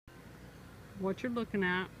What you're looking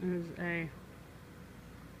at is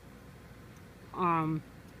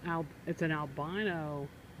it's an albino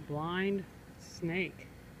blind snake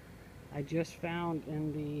I just found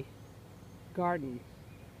in the garden.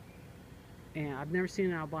 And I've never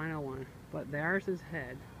seen an albino one, but there's his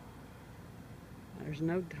head. There's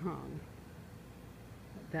no tongue.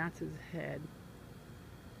 That's his head.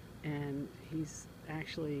 And he's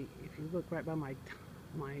actually, if you look right by my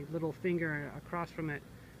little finger across from it,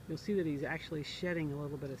 you'll see that he's actually shedding a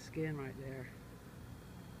little bit of skin right there.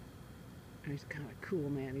 And he's kind of cool,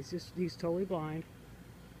 man. He's totally blind.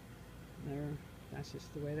 That's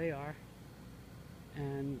just the way they are.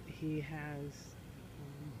 And he has,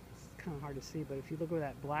 it's kind of hard to see, but if you look where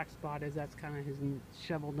that black spot is, that's kind of his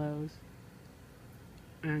shovel nose.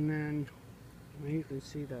 And then you can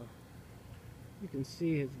see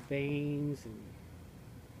his veins, and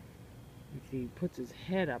if he puts his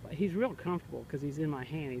head up, he's real comfortable because he's in my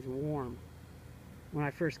hand. He's warm. When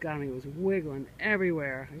I first got him, he was wiggling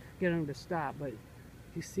everywhere. I could get him to stop, but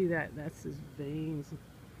you see that's his veins.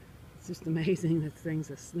 It's just amazing. That thing's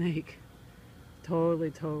a snake.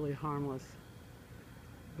 Totally harmless.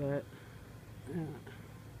 But there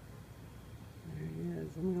he is.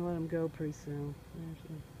 I'm gonna let him go pretty soon.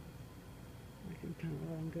 I can kind of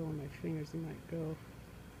let him go on my fingers. He might go.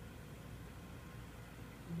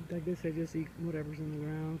 I guess I just eat whatever's in the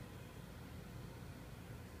ground.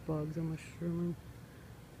 Bugs, I'm mushrooming.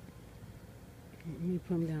 Let me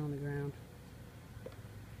put him down on the ground.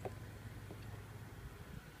 Let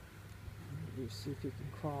me see if he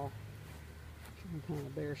can crawl. Some kind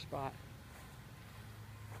of bare spot.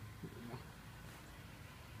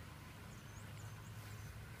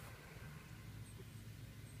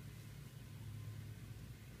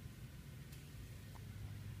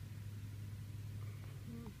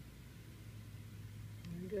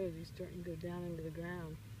 There he goes. He's starting to go down into the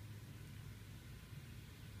ground.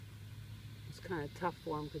 It's kind of tough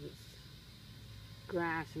for him because it's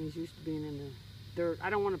grass and he's used to being in the dirt. I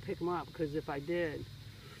don't want to pick him up because if I did,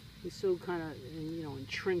 he's so kind of,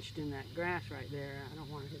 entrenched in that grass right there. I don't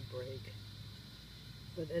want him to break.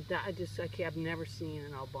 But I've never seen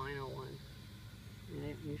an albino one. They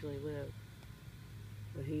don't usually live.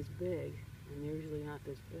 But he's big, and usually not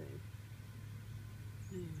this big.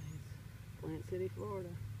 Anyways, Plant City, Florida.